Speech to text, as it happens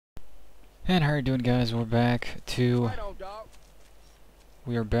And how are you doing, guys? We are back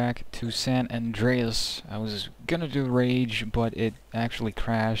to San Andreas. I was gonna do Rage, but it actually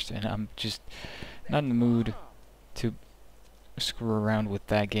crashed, and I'm just not in the mood to screw around with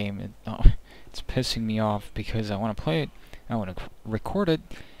that game. It's pissing me off because I want to play it, I want to record it,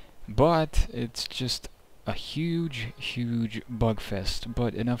 but it's just a huge bug fest.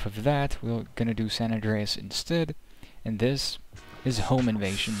 But enough of that. We're gonna do San Andreas instead, and this is Home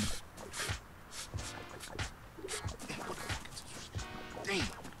Invasion. Damn.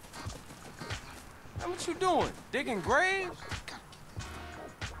 What you doing? Digging graves?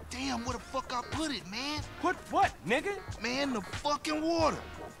 Damn, where the fuck I put it, man? Put what, nigga? Man, the fucking water.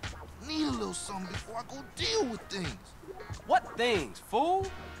 Need a little something before I go deal with things. What things, fool?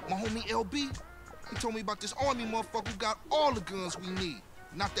 My homie LB, he told me about this army motherfucker who got all the guns we need.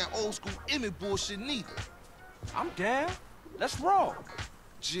 Not that old school Emmett bullshit neither. I'm down. Let's roll.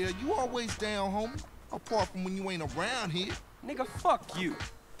 Jill, you always down, homie. Apart from when you ain't around here. Nigga, fuck you.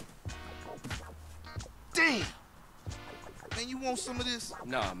 Damn! Man, you want some of this?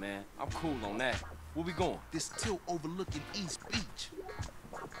 Nah, man. I'm cool on that. Where we going? This tilt overlooking East Beach.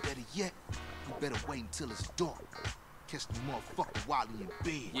 Better yet, you better wait until it's dark. Catch the motherfucker while he in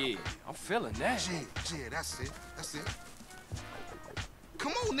bed. Yeah, I'm feeling that. Yeah, that's it. That's it.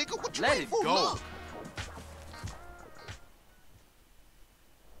 Come on, nigga. What you Let waiting it for? go. Look.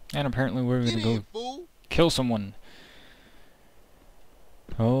 And apparently we're Get gonna go in, fool. kill someone.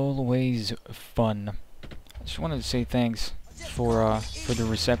 Always fun. I just wanted to say thanks for the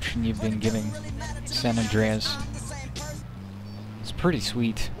reception you've been giving San Andreas. It's pretty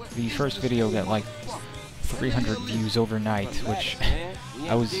sweet. The first video got like 300 views overnight, which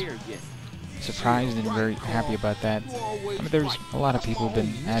I was surprised and very happy about that. I mean, there's a lot of people who've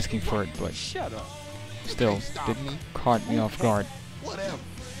been asking for it, but still, it caught me off guard. Whatever.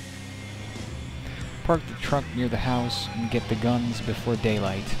 Park the truck near the house and get the guns before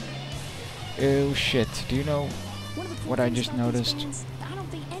daylight. Oh shit, do you know what I just noticed?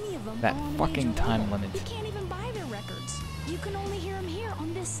 That fucking time limit. You can't even buy their records. You can only hear them here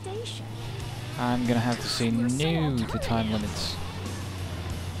on this station. I'm gonna have to say no to time limits.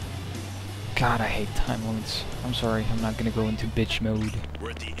 God, I hate time limits. I'm sorry, I'm not gonna go into bitch mode.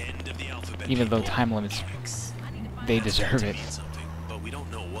 We're at the end of the alphabet. Even though time limits, they deserve it. But we don't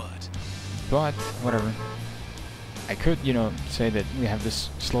know what. But, whatever. I could, you know, say that we have this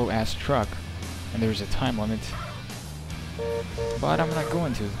slow-ass truck, and there's a time limit. But I'm not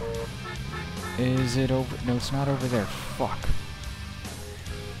going to. Is it over? No, it's not over there. Fuck.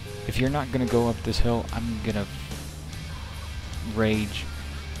 If you're not gonna go up this hill, I'm gonna rage.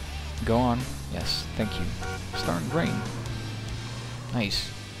 Go on. Yes, thank you. Starting to rain. Nice.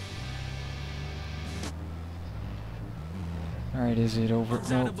 Alright, is it over?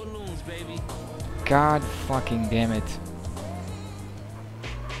 No. God fucking damn it.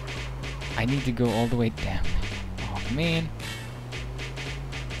 I need to go all the way down. Oh, man.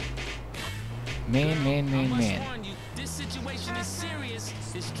 Man. This situation is serious.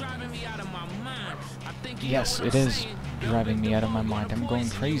 It's driving me out of my mind. I think yes, it is driving me out of my mind. I'm going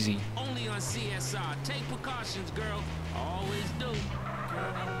crazy. Only on CSR. Take precautions, girl. Always do.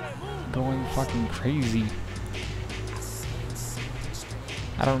 Going fucking crazy.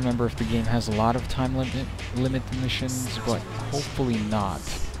 I don't remember if the game has a lot of time limit missions, but hopefully not.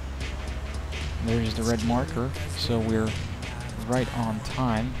 There's the red marker, so we're right on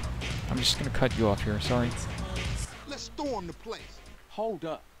time. I'm just gonna cut you off here, sorry. Let's storm the place. Hold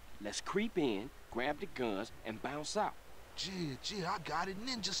up. Let's creep in, grab the guns, and bounce out. Jill, I got it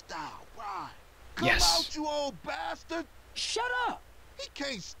ninja style. Right. Come Yes. out, you old bastard. Shut up. He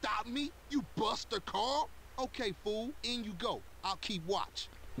can't stop me, you buster Carl. Okay, fool, in you go. I'll keep watch.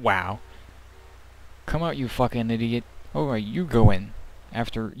 Wow. Come out, you fucking idiot. Alright, you go in,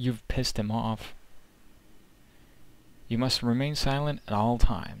 after you've pissed him off. You must remain silent at all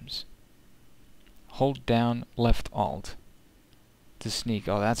times. Hold down left alt to sneak.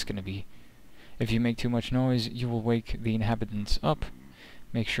 Oh, that's gonna be... If you make too much noise, you will wake the inhabitants up.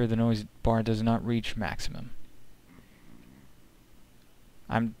 Make sure the noise bar does not reach maximum.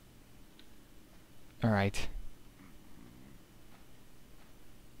 Alright.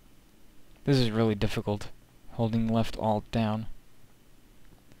 This is really difficult. Holding left alt down.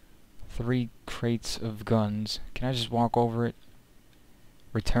 3 crates of guns. Can I just walk over it?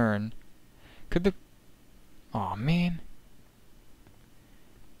 Return. Could the... Aw, man.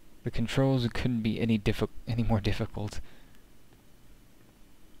 The controls couldn't be any more difficult.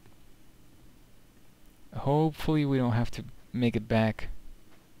 Hopefully we don't have to make it back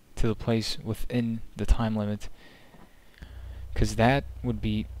to the place within the time limit, because that would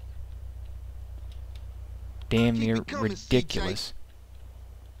be damn Keep near it coming, ridiculous.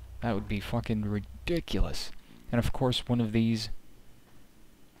 That would be fucking ridiculous. And of course, one of these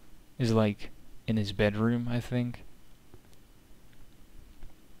is like in his bedroom, I think.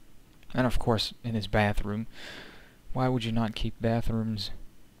 And of course, in his bathroom. Why would you not keep bathrooms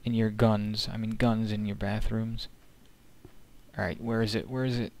in your guns? I mean, guns in your bathrooms. Alright, where is it? Where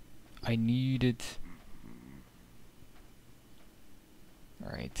is it? I need it.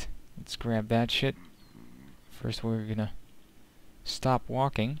 Alright, let's grab that shit. First, we're gonna stop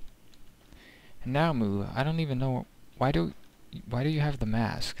walking. And now move. I don't even know. Why do you have the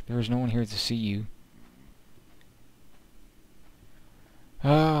mask? There is no one here to see you.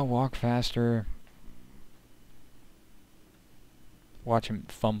 Ah, walk faster. Watch him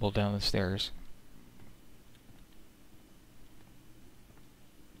fumble down the stairs.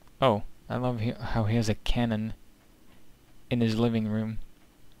 Oh, I love how he has a cannon in his living room.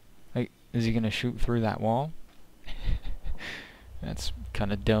 Like, is he gonna shoot through that wall? That's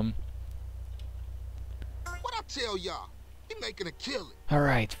kinda dumb. What I tell y'all? He making a killing.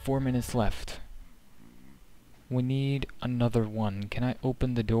 Alright, 4 minutes left. We need another one. Can I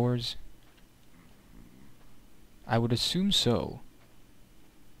open the doors? I would assume so.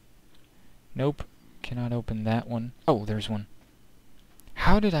 Nope. Cannot open that one. Oh, there's one.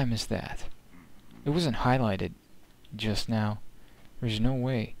 How did I miss that? It wasn't highlighted just now. There's no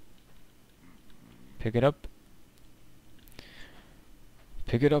way. Pick it up.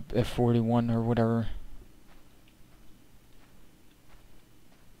 Pick it up, F41 or whatever.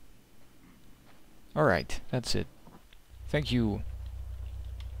 Alright, that's it. Thank you.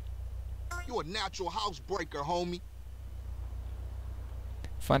 You a natural housebreaker, homie.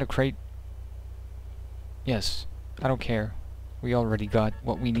 Find a crate. Yes, I don't care. We already got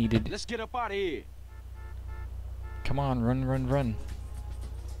what we needed. Let's get up out of here. Come on, run, run, run.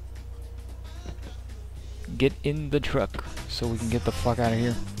 Get in the truck so we can get the fuck out of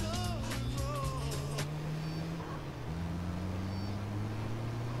here.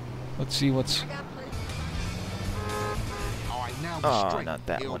 Let's see what's... Alright, now we Oh, straight. not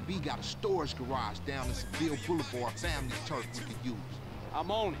that LB one. got a storage garage down in Seville Boulevard, family turf we could use. I'm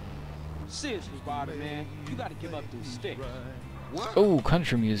on it. Seriously, Ryder, man. You gotta give up them sticks. What? Oh,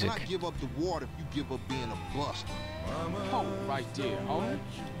 country Can music. I give up the water if you give up being a buster? Oh, right there, homie.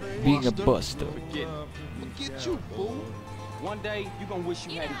 Being a buster. Forget it. Forget you, fool. One day, you gonna wish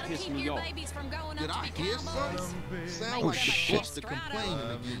you You know hadn't how to pissed keep me your off. babies from growing Did up I to be hear cowboys? something? Sound Oh, like shit. a buster complaining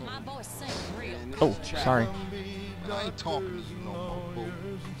again. My voice sings real. Man, this Oh, is child. sorry. I ain't talking to you no more,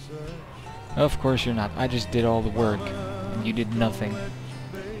 fool. Of course you're not. I just did all the work. And you did nothing.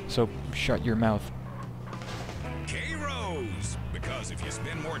 So, shut your mouth. K-Rose, because if you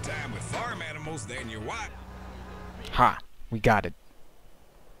spend more time with farm animals than your wife. Ha! We got it.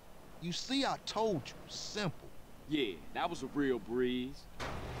 You see, I told you. Simple. Yeah, that was a real breeze.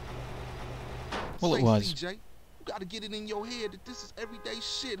 Well, it Say, was. CJ, you gotta get it in your head that this is everyday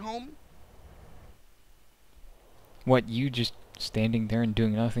shit, homie. What, you just standing there and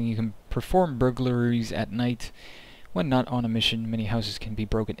doing nothing? You can perform burglaries at night. When not on a mission, many houses can be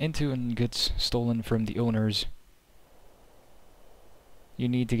broken into and goods stolen from the owners. You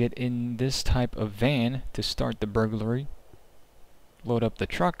need to get in this type of van to start the burglary. Load up the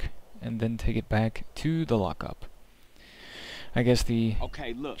truck, and then take it back to the lockup. I guess the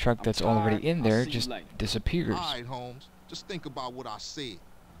Okay, look. truck I'm that's tired. already in I'll there see you just later. disappears. Alright, Holmes. Just think about what I said.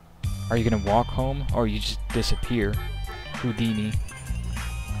 Are you gonna walk home, or you just disappear? Houdini.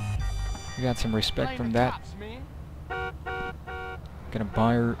 You got some respect Blame from the that. cops, man. Gonna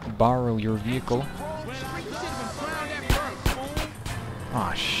borrow your vehicle. You should've been ground at birth, fool.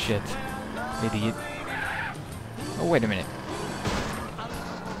 Aw, shit. Idiot. Oh, wait a minute.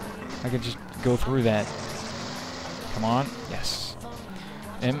 I could just go through that. Come on. Yes.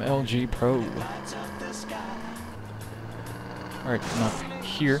 MLG Pro. Alright, not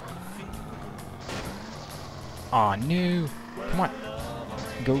here. Aw, no. Come on.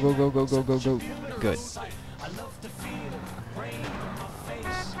 Go, go, go, go, go, go, go. Good.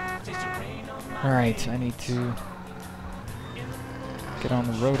 Alright, I need to get on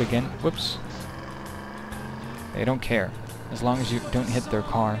the road again. Whoops. They don't care. As long as you don't hit their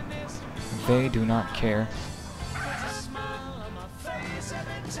car, they do not care.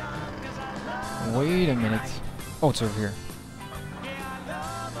 Wait a minute. Oh, it's over here.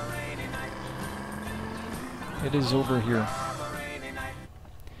 It is over here.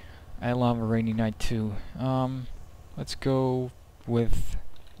 I love a rainy night too. Let's go with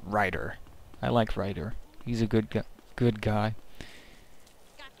Ryder. I like Ryder. He's a good guy.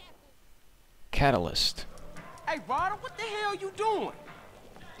 Catalyst. Hey, Ryder, what the hell you doing?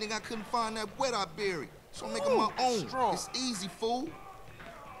 Nigga, I couldn't find that wet I buried. So I'm making my own. Strong. It's easy, fool.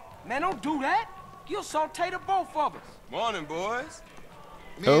 Man, don't do that. You'll saute the both of us. Morning, boys.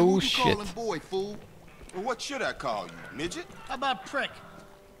 Man, Oh, who you shit. calling boy, fool? Well, what should I call you, midget? How about prick?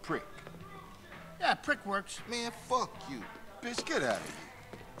 Prick. Yeah, prick works. Man, fuck you. Bitch, get out of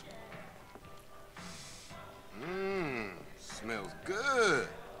here. Smells good.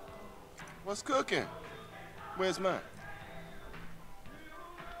 What's cooking? Where's mine?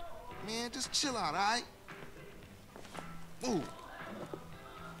 Man, just chill out, alright? Move.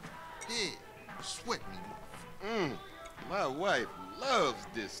 Yeah, sweat me. My wife loves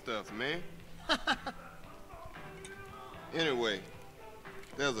this stuff, man. Anyway,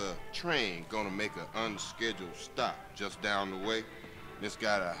 there's a train gonna make an unscheduled stop just down the way. It's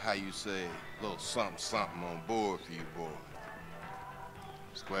got a, how you say, little something on board for you boys.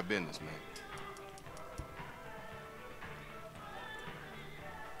 Square business, man.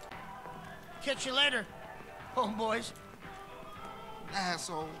 Catch you later, homeboys.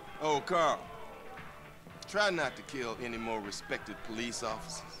 Asshole. Oh, Carl, try not to kill any more respected police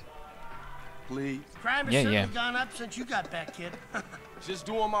officers. Please. Crime has Yeah, certainly yeah. gone up since you got back, kid. Just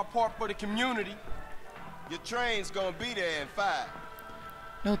doing my part for the community. Your train's gonna be there in 5.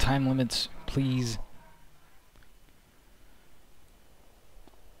 No time limits, please.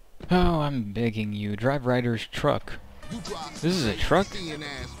 Oh, I'm begging you. Drive Ryder's truck. You drive This is a truck? seeing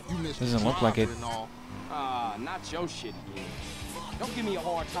ass. You missed the Doesn't look like it. driver and all. Not your shit again. Don't give me a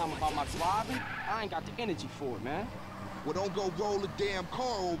hard time about my driving. I ain't got the energy for it, man. Well, don't go roll a damn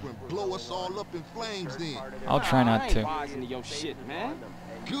car over and blow us all up in flames then. I'll try I not ain't to. rising to your shit, man.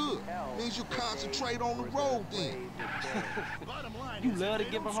 Good. Means you concentrate on the road then. You love to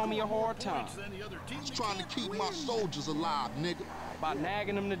give a homie a hard time. Just trying to keep my soldiers alive, nigga. By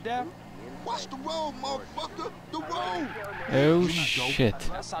nagging them to death. Watch the road, motherfucker. The road. Oh shit.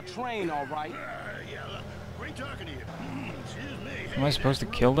 That's our train, all right. Great talking to you. Excuse me. Am I supposed to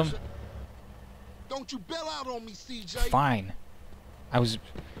kill them? Don't you bail out on me, CJ. Fine. It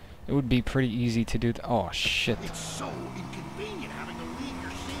would be pretty easy to do oh shit. It's so inconvenient having to leave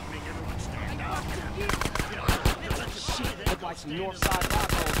your seat, make everyone stand up. Shit, look like some Northside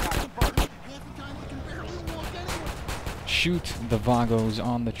Vagos got you burnt. Half the time we can barely walk anyway. Shoot the Vagos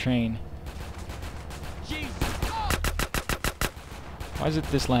on the train. Jesus. Why is it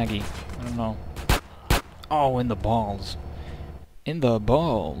this laggy? I don't know. Oh, in the balls. In the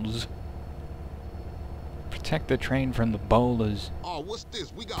balls. Protect the train from the bowlers. Oh, what's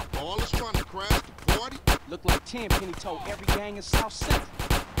this? We got ballers trying to crash the party? Look like Tenpenny told every gang in South Central.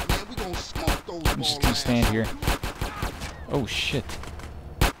 Man, we gonna smoke those I'm just gonna stand here. Oh shit.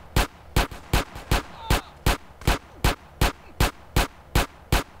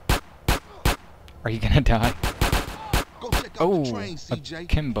 Are you gonna die? Go check out Oh, the train, a CJ.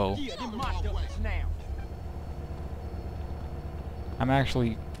 Kimbo. Yeah, them my ducks now. I'm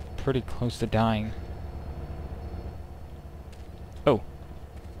actually pretty close to dying. Oh.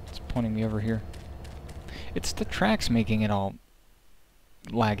 It's pointing me over here. It's the tracks making it all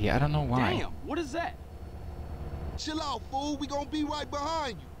laggy. I don't know why. Damn, what is that? Chill out, fool. We gonna be right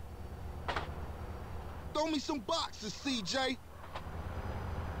behind you. Throw me some boxes, CJ.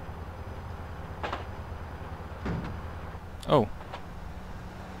 Oh.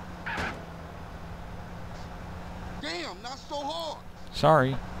 Damn, not so hard.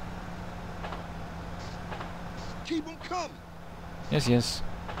 Sorry. Keep them coming. Yes, yes.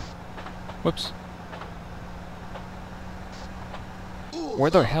 Whoops. Ooh,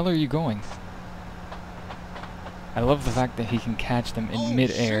 Where the hell are you going? I love the fact that he can catch them in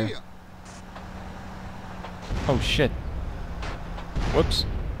mid-air. shit. Oh shit. Whoops.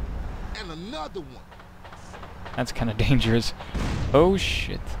 And another one. That's kind of dangerous. Oh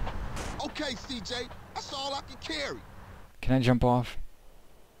shit. Okay, CJ, that's all I can carry. Can I jump off?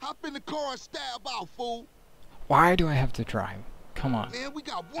 Hop in the car and stab out, fool. Why do I have to drive? Come on. Man, we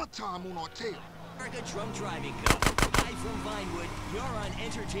got one time on our tail. America Drunk Driving Co. Live from Vinewood, you're on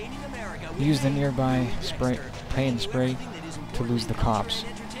Entertaining America. Use the nearby spray, paint spray to lose the cops.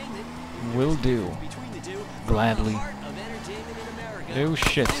 Will do. Gladly. Oh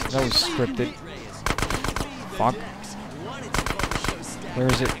shit, that was scripted. Fuck. Where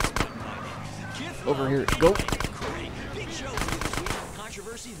is it? Over here. Go.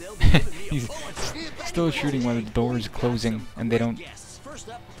 He's still shooting while the door is closing and they don't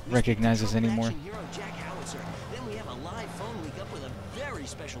recognize us anymore.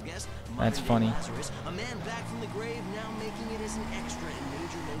 That's funny.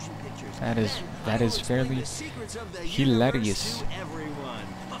 That is fairly hilarious.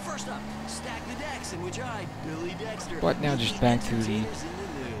 But now just back to the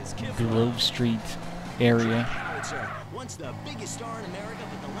Grove Street area. Once the biggest star in America,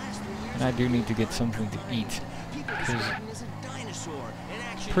 but the last 3 years And I do need to get something to eat. people describe him as a dinosaur, an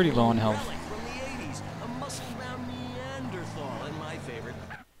action Pretty low on health. relic from the 80s, a muscle-bound Neanderthal, and my favorite.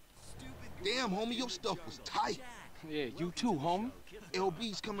 Damn, homie, your stuff was tight. Yeah, you too, homie.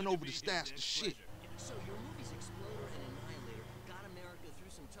 LB's coming over to stash the shit. So your movies Exploder and Annihilator got America through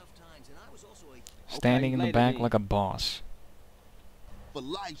some tough times, and I was also a Standing in the later back then. like a boss. For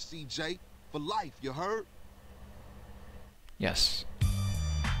life, CJ. For life, you heard? Yes.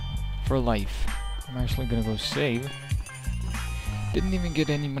 For life. I'm actually gonna go save. Didn't even get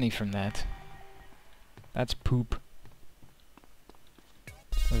any money from that. That's poop.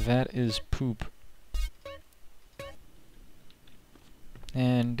 That is poop.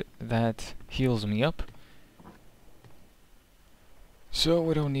 And that heals me up. So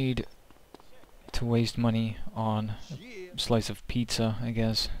we don't need to waste money on a slice of pizza, I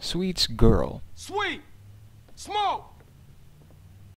guess. Sweets girl. Sweet! Smoke!